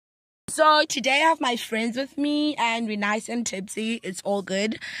So today I have my friends with me and we're nice and tipsy. It's all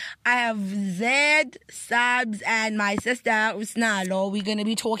good. I have Zed, Sabs, and my sister Usnalo. We're going to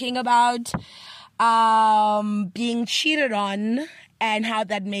be talking about being cheated on and how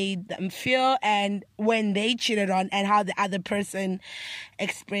that made them feel, and when they cheated on and how the other person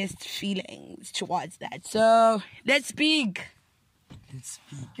expressed feelings towards that. So let's speak.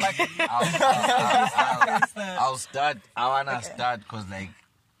 I'll start. I wanna start because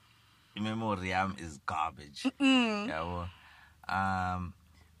memory is garbage. Yeah, well,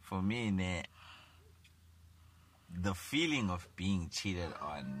 for me, the feeling of being cheated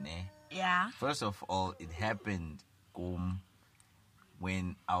on, Yeah. first of all, it happened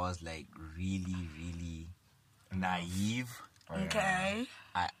when I was really, really naive. Okay.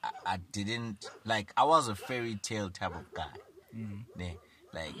 I didn't I was a fairy tale type of guy.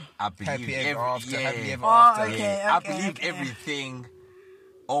 I believe Happy ever after. Okay. I believe everything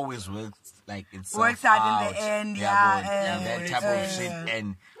always works itself Works out in the end, and that type of shit.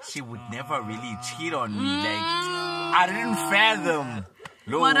 And she would never really cheat on me. I didn't fathom.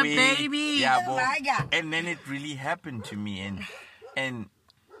 What a baby. Yeah, Oh my God. and then it really happened to me, and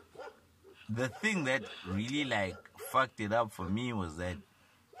the thing that really fucked it up for me was that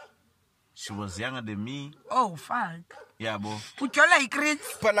she was younger than me. Oh, fuck. Yeah, bro. But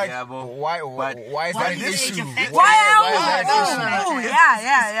Yeah, bro. why is that an issue? Why? is that an issue?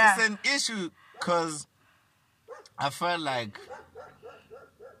 Yeah. It's an issue because I felt like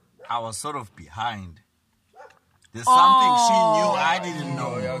I was sort of behind. There's something she knew I didn't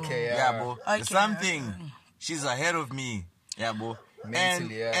know. Okay, Yeah, bro. Okay. There's something she's ahead of me. Yeah, bro.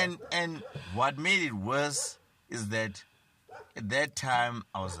 Mentally, and what made it worse is that at that time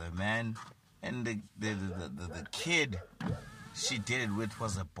I was a man, and the kid she did it with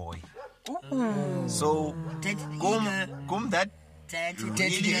was a boy. Ooh. So that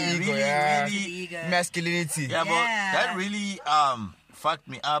really masculinity. yeah, but that really fucked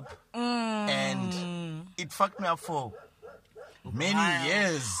me up, and it fucked me up for many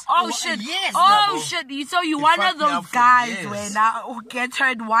years. Oh shit! Yes, Shit! So you It one of fucked me those up for guys years. who gets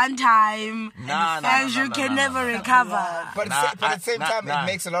hurt one time and you can never recover. But at the same time, it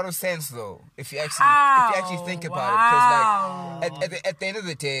makes a lot of sense though. If you actually think about it, because at the end of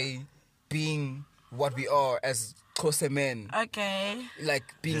the day, being what we are as closer men, Okay.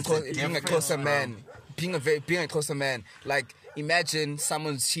 being There's a being a difference, closer bro. man, being a closer man. Imagine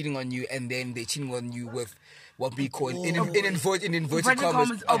someone's cheating on you and then they're cheating on you with what we call in inverted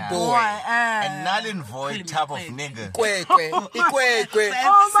commas a boy. A null and void type of nigga. Kwe.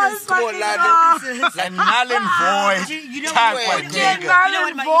 Oh my fucking God. A null and void You know type what- of Yeah, nigga. You know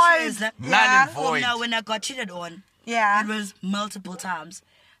what my void. issue is? Null and Well, void. now when I got cheated on, Yeah. it was multiple times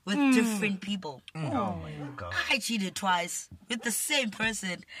with different people. Oh my God. I cheated twice with the same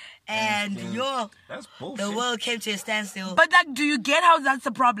person, and That's the bullshit. world came to a standstill. But do you get how that's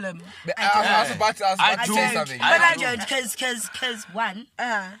a problem? I was about to I say don't. something. But I do. don't, because one,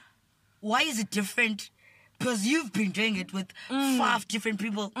 why is it different? Because you've been doing it with 5 different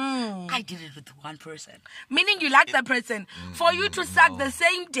people. I did it with one person. Meaning you like that person. For you to suck the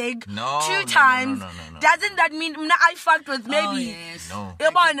same dick No, 2 no, times, no. doesn't that mean I fucked with maybe? Oh, yes. No.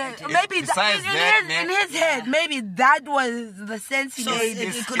 Maybe Besides in his head, maybe that was the sense he So made.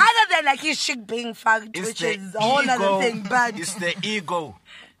 it could- Other than his chick being fucked, It's which the is a whole ego. other thing. But It's the ego.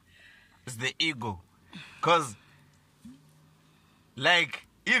 It's the ego. Because,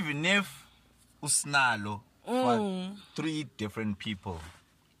 even if Usnalo fucked 3 different people,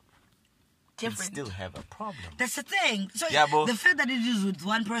 you different. still have a problem. That's the thing. So Yeah, but- the fact that it is with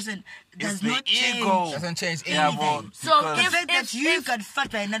one person It's does the not change. ego. Doesn't change Yeah, anything. but So because- The if- fact that you got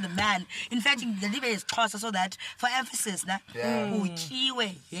fucked by another man. In fact, the Libe is closer so that, for emphasis,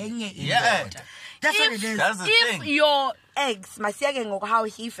 uchiwe yenye Yeah. indoda. That's what it is. That's the if thing. your ex, my second, how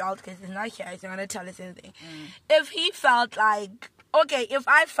he felt, because he's not here, he's not gonna tell us anything. If he felt okay, if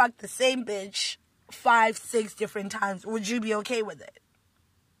I fucked the same bitch 5, 6 different times, would you be okay with it?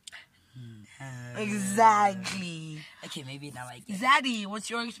 Exactly. Okay, maybe now I get it. Zaddy, what's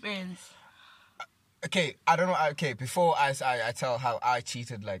your experience? Okay, I don't know. Okay, before I tell how I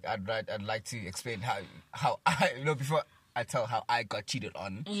cheated, I'd like to explain how I before I tell how I got cheated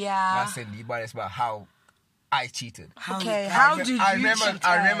on. Yeah. I said it's about how I cheated. Okay, how did you I remember cheat?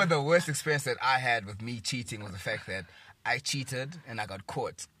 I remember the worst experience that I had with me cheating was the fact that I cheated and I got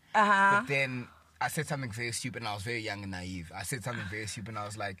caught. But then I said something very stupid and I was very young and naive. I said something very stupid and I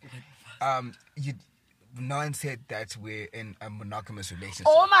was like, no one said that we're in a monogamous relationship.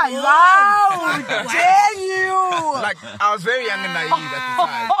 Oh my God! How dare you! I was very young and naive at the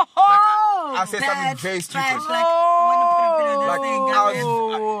time. I said something very stupid. I want to put a pin on this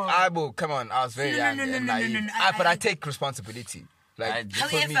thing. I Aibo, come on. I was very young and naive. But I take responsibility. Like,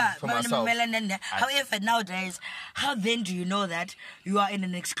 for me, for myself. However, nowadays, how then do you know that you are in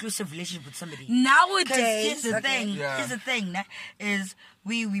an exclusive relationship with somebody? Nowadays, Here's the thing, is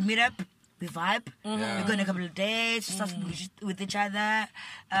we meet up, we vibe, we go on a couple of dates, start with each other,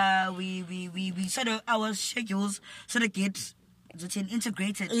 we sort of, our schedules sort of get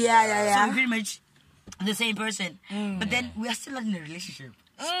integrated. Yeah. So we're pretty much the same person. But then we are still not in a relationship.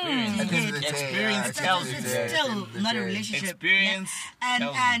 Experience tells you that. It's still not a relationship. Experience tells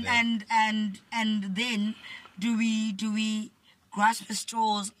you that. And then do we grasp the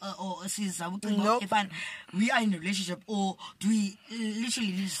straws or see Nope. if we are in a relationship, or do we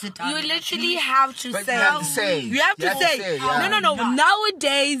literally just sit down? You literally have to But say. you have to say. You have to say. yeah. No.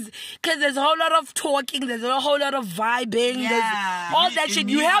 Nowadays, because there's a whole lot of talking, there's a whole lot of vibing, there's all that shit.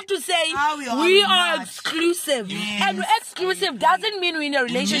 You have to say we are exclusive. Yes. And exclusive doesn't mean we're in a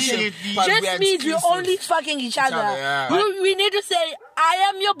relationship. But we Just are means we're exclusive. only fucking each other. yeah. We need to say, I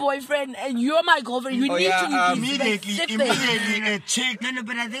am your boyfriend and you're my girlfriend. You need to be specific. Immediately a chick No,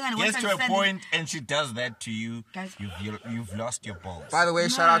 but I think I gets to a point and she does that to you, Guys. you've lost your balls. By the way,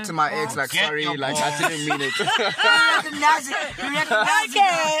 shout out to my ex. Like, Get sorry, your like, balls. I didn't mean it.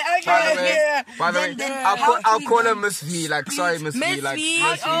 By the way, Then I'll call her Miss V. Like, sorry, Miss V. Miss Like, V,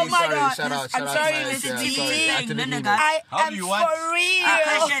 Miss V, oh my sorry, God. shout out. I'm Shout out sorry, to my Miss ex, V. yeah, sorry, I didn't mean it. I How am do you want- for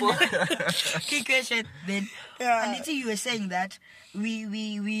real. Key question. Then, Anita, you were saying that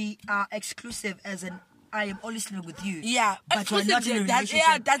we are exclusive as an I am only sleeping with you. Yeah, but we're not in a relationship.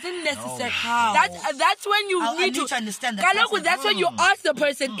 Yeah, doesn't necessarily. How? That's when you I need need to understand that Kaloku, person. that's when you ask the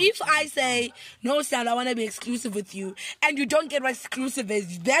person. If I say no, Sal, I want to be exclusive with you, and you don't get what exclusive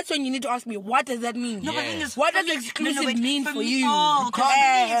is, that's when you need to ask me, what does that mean? No, but the thing is, what for does me- exclusive wait, mean for me- you? Oh, because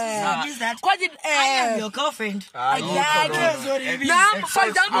Yeah. it means that 'Cause it, I am your girlfriend. Exactly. Exactly. Now, for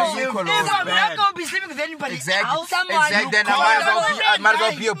example, Are you close? If I'm Bad. not going to be sleeping with anybody Exactly. else, Exactly. Then I might as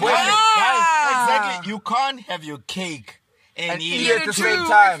well be your boyfriend. Exactly. You can't have your cake and eat eat it it the too. same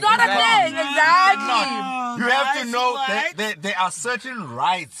time. It's not a thing. Exactly. You have to That's know what- that there are certain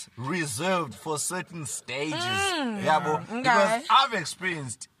rights reserved for certain stages. Yeah, because I've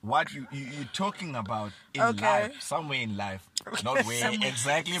experienced what you're talking about in life, somewhere in life, not where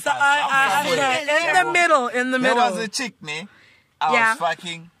exactly, but somewhere. In the middle. In the There middle. was a chick, ne? I Yeah. was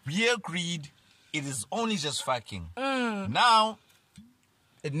fucking. We agreed it is only just fucking. Now,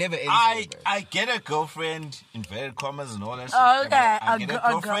 It never ends. I get a girlfriend, inverted commas and all that shit. Okay, I a get girl-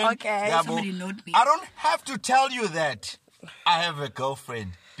 a girlfriend. okay. Yeah, Somebody but note me. I don't have to tell you that I have a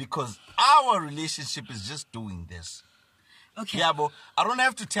girlfriend because our relationship is just doing this. okay. Yeah, but I don't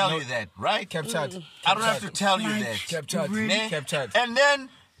have to tell you that, right? Captured. I don't have to tell you that. Captured. Ne? Captured. And then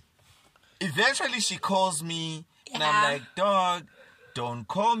eventually she calls me and I'm like, dog, don't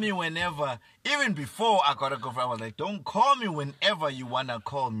call me whenever. Even before I got a girlfriend, I was like, don't call me whenever you wanna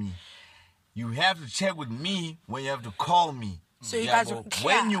call me. You have to check with me when you have to call me. So you guys were but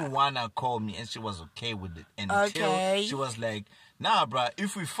when clear. you wanna call me, and she was okay with it. And Okay. until she was like, nah, bruh,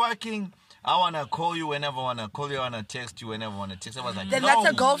 if we fucking, I wanna call you whenever I wanna call you, I wanna text you whenever I wanna text. I was like, Then no, that's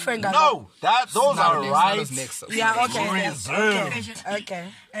a girlfriend, guys. No, those Not are next, not rights. those next. Yeah, okay. Reserved.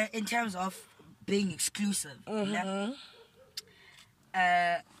 Okay. In terms of being exclusive,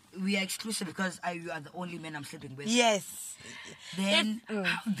 we are exclusive because you are the only man I'm sleeping with. Yes. Then, how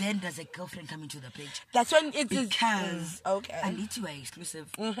then does a girlfriend come into the picture? That's when it is. Because Okay. I need to be exclusive.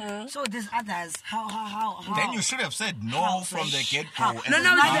 So there's others. How? Then you should have said no How? from the get How? go.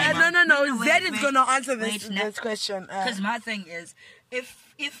 No. Wait, Zed is wait. gonna answer Wait, this question. Because my thing is,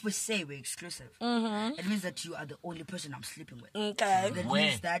 if we say we're exclusive, it means that you are the only person I'm sleeping with. Okay. That Where?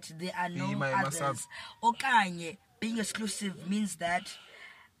 means that there are no my must others. Okanye, being exclusive means that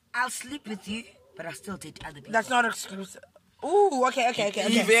I'll sleep with you, but I'll still date other people. That's not exclusive. Ooh, okay. Okay.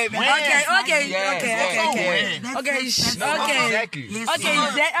 Yeah. Okay. Okay. Exactly.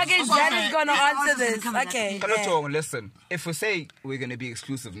 Zed is gonna answer this. Okay. Kalotong, listen. If we say we're gonna be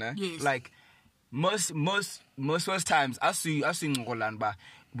exclusive, nah, Yes. like most times, I see Ngolan,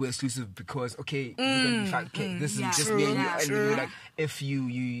 we're exclusive because we're gonna be fine. Okay, this is just me and you. And we're like, if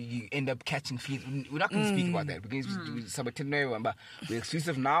you end up catching feelings, we're not gonna speak about that. We're gonna we're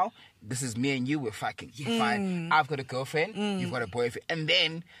exclusive now. This is me and you. We're fucking fine. I've got a girlfriend. You've got a boyfriend, and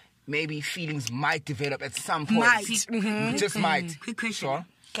then maybe feelings might develop at some point. Might. Just might. Quick question. Sure.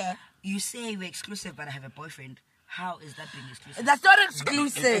 Okay. You say we're exclusive, but I have a boyfriend. How is that being exclusive? That's not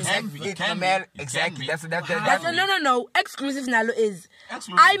exclusive. Exactly. That's No. Exclusive nalo is.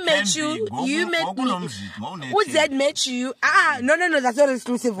 Exclusive I can met be. you. Go- You go- met go- me. go- go- go- Who Zed met you? No. That's not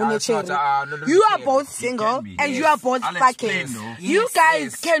exclusive. No, it's not, no, You are it both can single be. and Yes. you are both I'll fucking. explain, though. You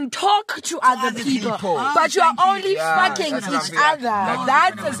guys can talk to other people, but you are only fucking that's what each I'm saying. other.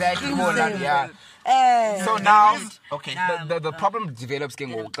 That's exactly exclusive. yeah. So now, Okay. the problem develops.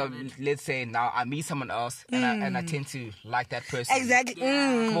 Let's say now I meet someone else and I tend to like that person. exactly.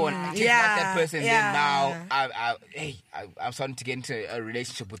 Come on, I tend to like that person. Yeah. Then now I'm starting to get into a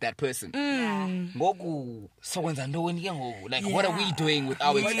relationship with that person. Ngoku, so when I know like what are we doing with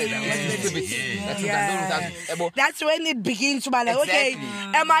our exclusivity? That's when it begins to be like, okay,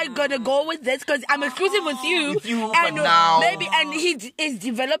 Exactly. am I gonna go with this? Because I'm exclusive with you, but now- maybe, and he is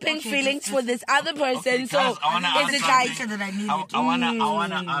developing feelings for this other person. So guys, I wanna is ask it something. like, that I need I it.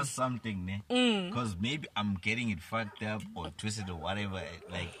 wanna ask something, ne? Because maybe I'm getting it fucked up or twisted or whatever.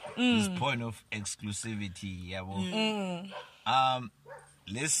 Like this point of exclusivity, yeah. Well,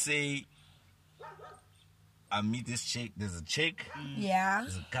 let's say I meet this chick. There's a chick. yeah,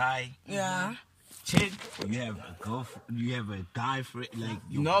 There's a guy. yeah. Chick, you have a girlfriend. You have a guy friend. Like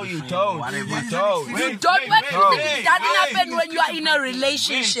your No, you boyfriend, don't. whatever. You don't. You don't have exclusive. It doesn't happen when you are in a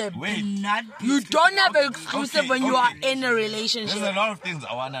relationship. Wait. You don't have exclusive when you are in a There's a relationship. lot of things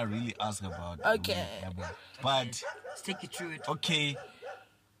I wanna really ask about. Okay. But Let's take you through it. okay,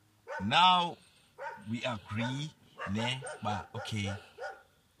 now we agree, ne? But okay,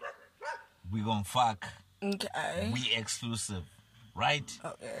 we gon' fuck. Okay. We exclusive, right?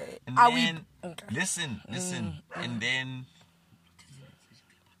 Okay. And Are we? then Okay. listen, and then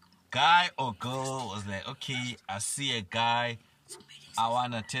guy or girl was like, okay, I see a guy, I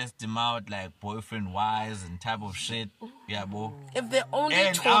wanna test him out like boyfriend wise and type of shit, yeah, bro. If they're only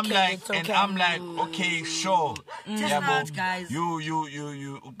And talking, I'm like, it's okay. and I'm like, okay, sure, yeah, bro. out, guys.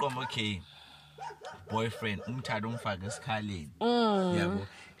 You, okay, boyfriend, don't fuck this Khalid, yeah, bro.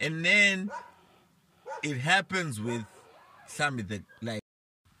 And then it happens with somebody that like,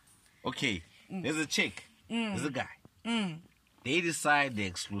 okay, there's a chick, there's a guy. They decide they're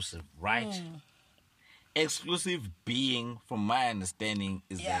exclusive, right? Exclusive being, from my understanding,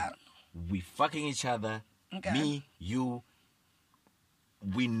 is that we fucking each other, Okay. me, you.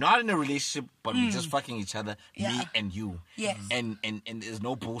 We're not in a relationship, but we're just fucking each other, me Yeah. and you. Yes. And there's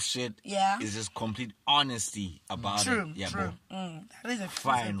no bullshit. Yeah. It's just complete honesty about True. it. Yeah, True. bro. That is a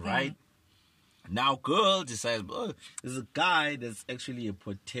Fine, right? Now, girl decides, oh, there's a guy that's actually a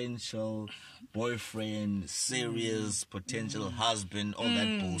potential boyfriend, serious potential husband, all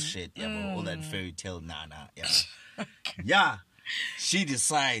that bullshit, yeah, bro, all that fairy tale, nah, yeah. Yeah, she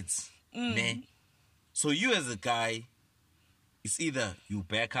decides, ne? So you as a guy, it's either you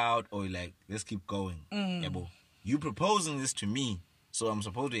back out or you're like, let's keep going, yeah, bro. You proposing this to me, so I'm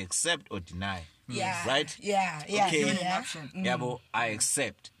supposed to accept or deny, Yeah. right? Yeah. Okay. Yeah. Yeah, bro, I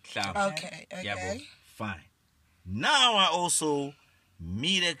accept. Okay. Yeah, bro. Okay. Fine. Now I also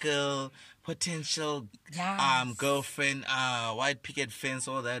meet a girl, potential Yes. girlfriend, white picket fence,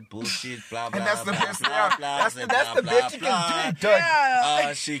 all that bullshit, blah blah. And that's the blah, best. blah, Yeah, blah, that's blah, the blah, best you blah, can do,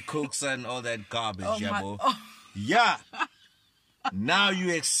 dog. She cooks and all that garbage, yeah, bro. Yeah. Now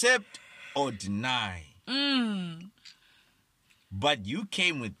you accept or deny. But you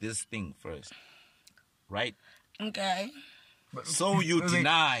came with this thing first, right? Okay. So you Wait,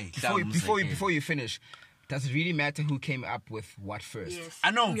 deny. Before you finish, does it really matter who came up with what first? Yes.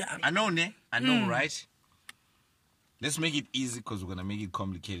 I know, Yeah. I know, ne? I know, right? Let's make it easy because we're gonna make it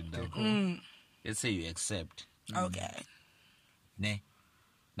complicated now. Let's say you accept, Okay. ne?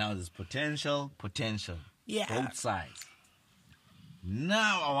 Now there's potential, Yeah. both sides.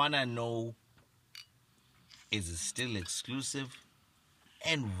 Now I wanna know: is it still exclusive?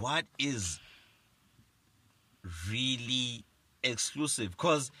 And what is really exclusive?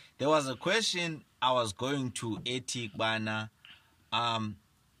 Because there was a question I was going to Etik Bana.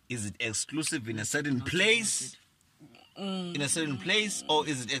 Is it exclusive in a certain place? In a certain place, or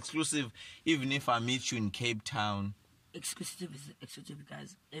is it exclusive even if I meet you in Cape Town? Exclusive is exclusive,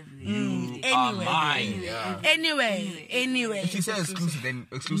 guys. Everywhere. You are mine. Anyway. If you say exclusive, then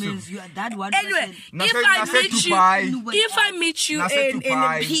exclusive. Means you are that one Anyway, person. if I meet you in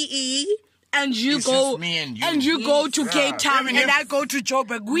a PE and you It's go just me and you. go to Cape Town and I go to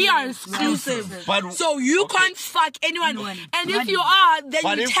Joburg, we are exclusive. But- so you okay. can't fuck anyone. No one. And if you are, then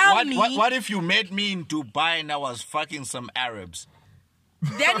What you if tell me. what if you met me in Dubai and I was fucking some Arabs?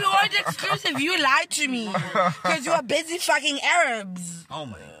 Then we weren't exclusive. You lied to me because you were busy fucking Arabs. Oh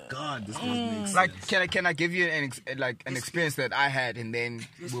my God, this doesn't make sense. Like, can I give you an experience that I had, and then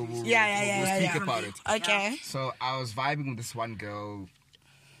we'll speak about it. Okay. So I was vibing with this one girl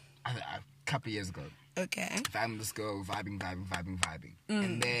a couple of years ago. Okay. Vibing with this girl, vibing.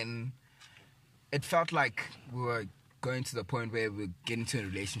 And then it felt like we were going to the point where we were getting to a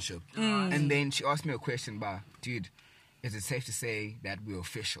relationship. And then she asked me a question about, dude, is it safe to say that we're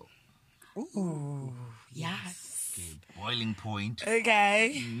official? Ooh, yes. Okay, boiling point.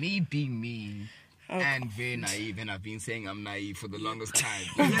 Okay. Me being me and very naive, and I've been saying I'm naive for the longest time.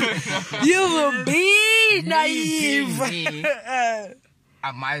 You will be naive. Me,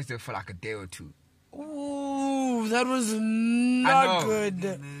 I might as well for like a day or two. Ooh, that was not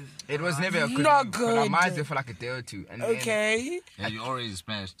good. It was never a good Not move, good. but I might as well for like a day or two. And Okay. Yeah, you already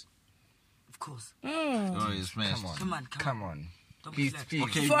smashed. Of course. You already smashed. Come on. Don't Please, flex. please.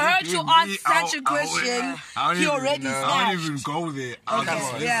 Okay, For her to ask such a question, he already I won't even smashed. go there.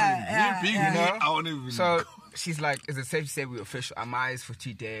 Okay, yeah. I won't even So go. she's like, is it safe to say we're official? I'm eyes for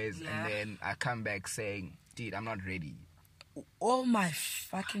 2 days, and then I come back saying, dude, I'm not ready. Oh my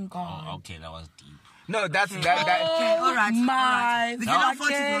fucking God. Oh, okay, that was deep. No, that's Okay, that. all right. My We can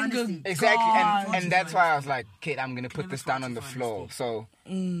afford to do honesty. fucking Exactly, God. and that's why I was like, Kate, I'm gonna put this down on the afford to floor. So,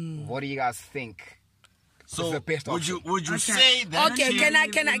 what do you guys think? So the best would you say that? Okay, she can I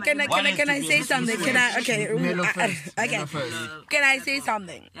say something? Can I? Okay, Melo first. okay. Melo first. Can I say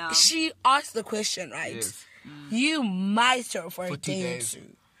something? Yeah. She asked the question, right? Yes. You might her for a 2 day or days. two.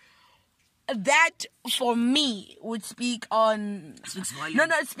 That for me would speak on. Speaks volumes. No,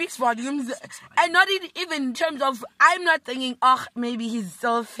 it speaks volumes, and not even in terms of. I'm not thinking, oh, maybe he's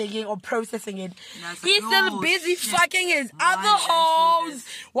still thinking or processing it. No, it's He's like, still oh, busy shit. fucking his Why other did I see hoes. this?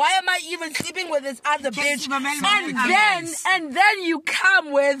 Why am I even sleeping with this other Can't bitch? see my man And with then others. you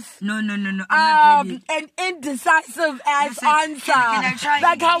come with No. I'm not ready. an indecisive ass Listen, answer. can I try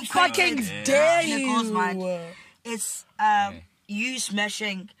Like how and equate fucking it? dare In a girl's mind, you? It's you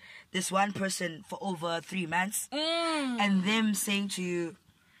smashing this one person for over 3 months and them saying to you,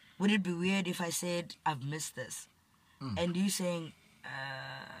 would it be weird if I said I've missed this? And you saying,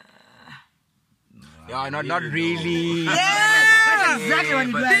 Yeah, not really. Yeah. that's exactly what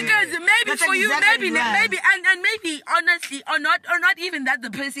you got. Because maybe That's for you, exactly maybe right. and maybe honestly, or not even that the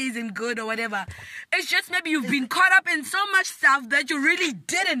pussy isn't good or whatever. It's just maybe you've been caught up in so much stuff that you really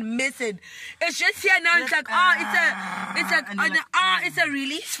didn't miss it. It's just here now. It's like it's a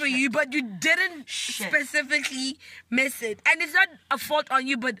release for you, but you didn't specifically miss it, and it's not a fault on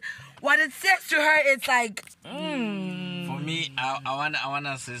you. But what it says to her, it's like. For me, I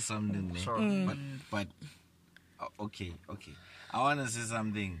wanna say something. Sure. But okay. I wanna say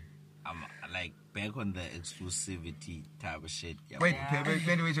something. I'm like back on the exclusivity type of shit. Yeah. Wait,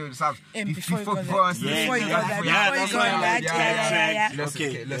 stop. And before you go there. Before Before you go there. Yeah, Before you that's go why there.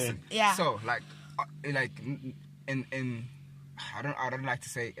 Yeah. Listen. Yeah. So, like, in I don't like to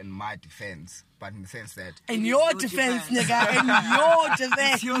say in my defense, but in the sense that In your defense, nigga. In your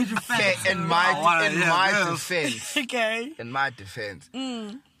defense. your defense. okay, in my yeah. defense, Okay. in my defense,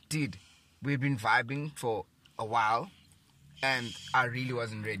 dude, we've been vibing for a while, and I really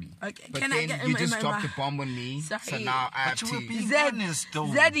wasn't ready. Okay, But can I then get- you am just I- dropped a bomb on me, Sorry. so now I have But you were to. being honest, though.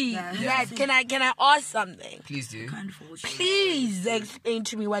 Zeddy, Zed, can I ask something? Please do. Please explain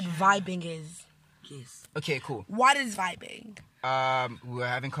to me what vibing is. Yes. Okay, cool. What is vibing? We were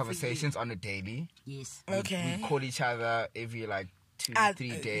having conversations on a daily. Yes. Okay. We call each other every like 2 Uh,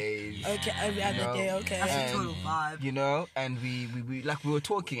 3 days. Okay, every other No. day, okay. That's a And, total vibe. you know, and we like we were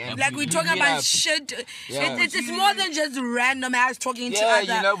talking and Like we talk meet about up. shit. Yeah. It's more than just random ass talking to Yeah,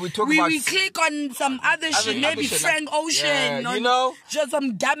 other. you know, we talk we about click on some other shit, maybe shit, Frank like- Ocean, yeah, or you know, just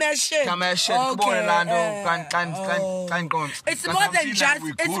some dumb ass shit. come and shit. Okay, Come on, Orlando. oh. Can It's more than feel just. like we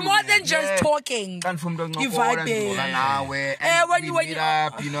It's cool, more man. than just Yeah. talking. Can from the You vibing. and when we you- meet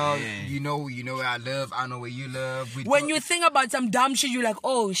up, you know where I live, I know where you live. We When talk- you think about some dumb shit, you're like,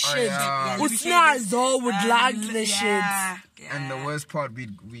 oh shit. yeah. Usnazo would like this shit. and the worst part,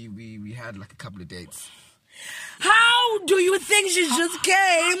 we had like a couple of dates. How do you think she just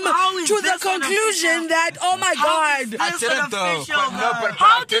came How is to the this conclusion that, oh my God, I didn't though. But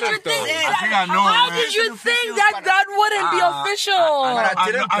how I did you didn't think? though. I think I know, How man. did you think that wouldn't be official? But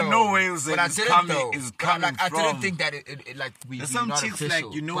I didn't know though. where it's But I it's didn't coming- though. it's But, coming like, I didn't from. think that it like we There's we some not chicks official.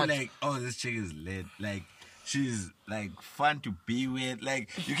 like, you know, but like, oh, this chick is lit. Like, she's like fun to be with. Like,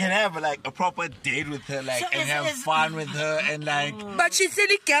 you can have like a proper date with her, like, So and have it's- fun with her, and like. But she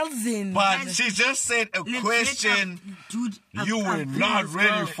silly girls in. But she just said a question Dude, you were not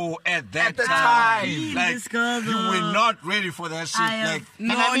ready for at that the time. time. Like, This girl, you were not ready for that shit. I have- Like,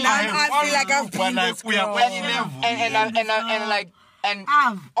 No, and I mean, now I have I fun feel like with I've you, but been like this we are girl. one level. and like And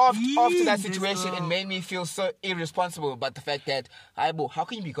I've after that been situation, this, it made me feel so irresponsible about the fact that, how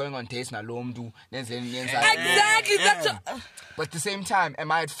can you be going on dates na lomdu? Exactly. That's But at the same time,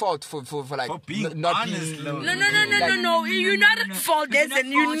 am I at fault for like For being not honest, being? Lord. No. You're not at fault.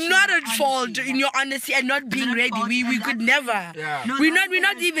 Listen, you're not at fault in your honesty and not being ready. We could never. Yeah. No, We're that's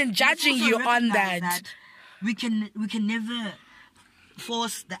not the- even judging let's you also on recognize that. We can never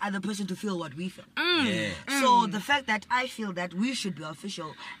force the other person to feel what we feel. Yeah. So the fact that I feel that we should be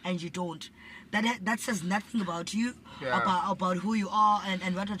official and you don't, that says nothing about you, about who you are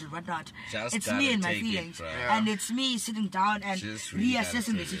and whatnot. Just It's me gotta and my take it, feelings, bro. and it's me sitting down and Just really gotta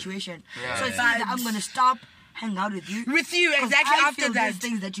reassessing the take it. situation. Yeah. So it's not that I'm gonna stop hang out with you. 'Cause Exactly I after feel that. these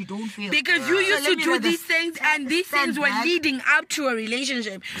things that you don't feel. Because you So used let to me do rather these things, and these stand things were back. leading up to a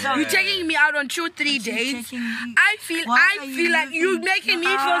relationship. So- You're taking me out on 2-3 dates. taking me- I feel Why are you like you're using- making me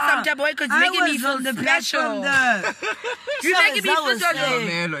feel some type of way because you're making me feel special. You're So making as me I feel was special.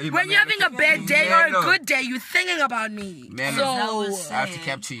 saying- When you're having a bad day or a Melo. good day, you're thinking about me. Melo. So, As I was I have to saying,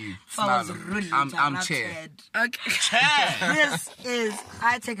 capture you. I was Smile. really I'm chair. okay. This is,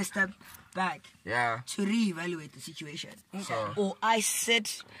 I take a step back Yeah. to reevaluate the situation. So- Or I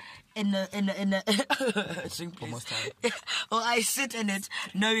sit in a sing please. Almost time. Or I sit in it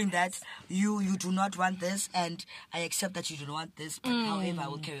knowing that you do not want this and I accept that you don't want this, but however I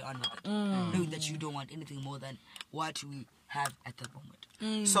will carry on with it. Knowing that you don't want anything more than what we have at the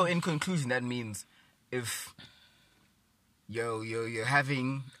moment. So in conclusion, that means if you're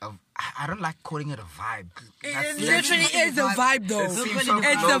having a, I don't like calling it a vibe. It literally is a vibe, though. It seems so It's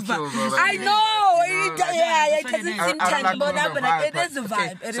a colloquial, vibe. bro. I know. It that's what doesn't it is. seem I don't like tangible, calling it a but vibe, it is a but-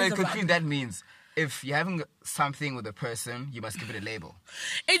 vibe. okay, It so is in a conclusion, vibe. that means if you're having something with a person, you must give it a label.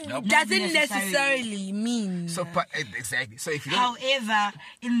 It Not doesn't necessarily. necessarily mean. So exactly. So if you don't, However,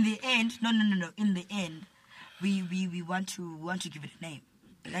 in the end, no. In the end, we want to give it a name.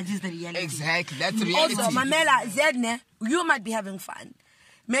 That is the reality. exactly, that's the reality. Also, Mamela, Zedne, you might be having fun.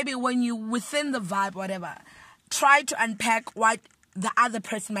 Maybe when you within the vibe, whatever, try to unpack what the other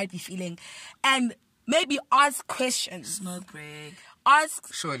person might be feeling, and maybe ask questions. Smoke break.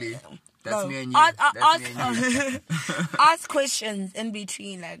 Surely, that's me and you. Ask questions in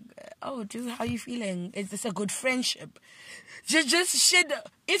between, like, oh, dude, how you feeling? Is this a good friendship? Just shit.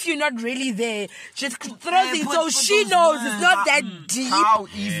 If you're not really there, just throw things so put she those knows words. it's not that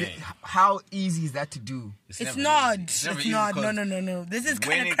deep. How easy is that to do? It's not. It's not. No. This is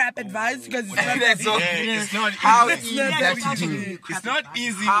kind of crap advice because it's not That's so- It's not How easy. easy is that to do? It's not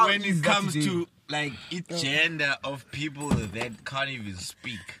easy How when easy it is that to comes do? to like gender of people that can't even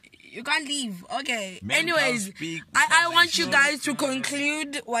speak. You can't leave. Okay. Men Anyways, can't speak, I want you conversation. guys to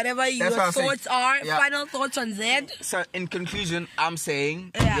conclude whatever your what I'm saying. thoughts are. Yeah. Final thoughts on Z. So in conclusion, I'm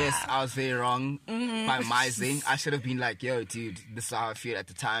saying Yeah. yes, I was very wrong by my thing. I should have been like, yo, dude, this is how I feel at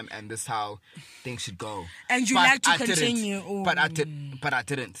the time, and this is how things should go. And you But like to I didn't. continue. Oh. But I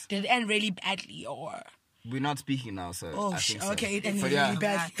didn't. Did it end really badly or? We're not speaking now, so Oh, I think so. okay. It ended But really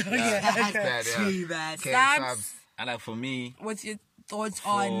bad. Yeah, Okay. it's bad, yeah. Really bad. Okay, Sabs, And like for me, what's your thoughts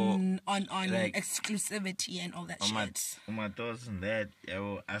on like, exclusivity and all that on my shit? thoughts on that,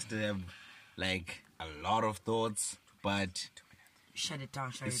 I still have like a lot of thoughts, but Shut it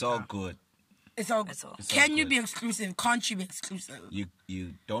down. it's all good. It's all. It's all Can you good. be exclusive? Can't you be exclusive?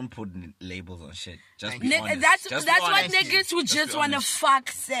 You don't put labels on shit. Just Thank be you. honest. That's Just be what honest. niggas who Just just be want to honest. fuck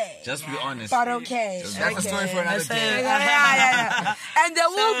say. Just be honest. But okay. That's a story for another day. Yeah. And there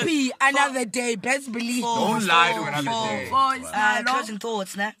will be another day. Best believe. Don't lie to another day. Closing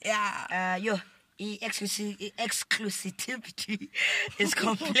thoughts, nah? Yeah. Exclusivity is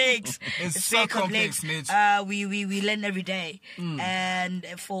complex. It's very so complex, Mitch. We learn every day, and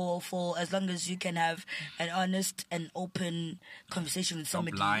for as long as you can have an honest and open conversation with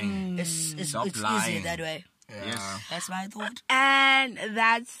somebody, lying. it's Stop easier lying. that way. Yes. That's my thought. And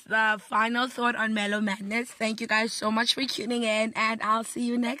that's the final thought on Mellow Madness. Thank you guys so much for tuning in, and I'll see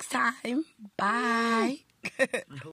you next time. Bye.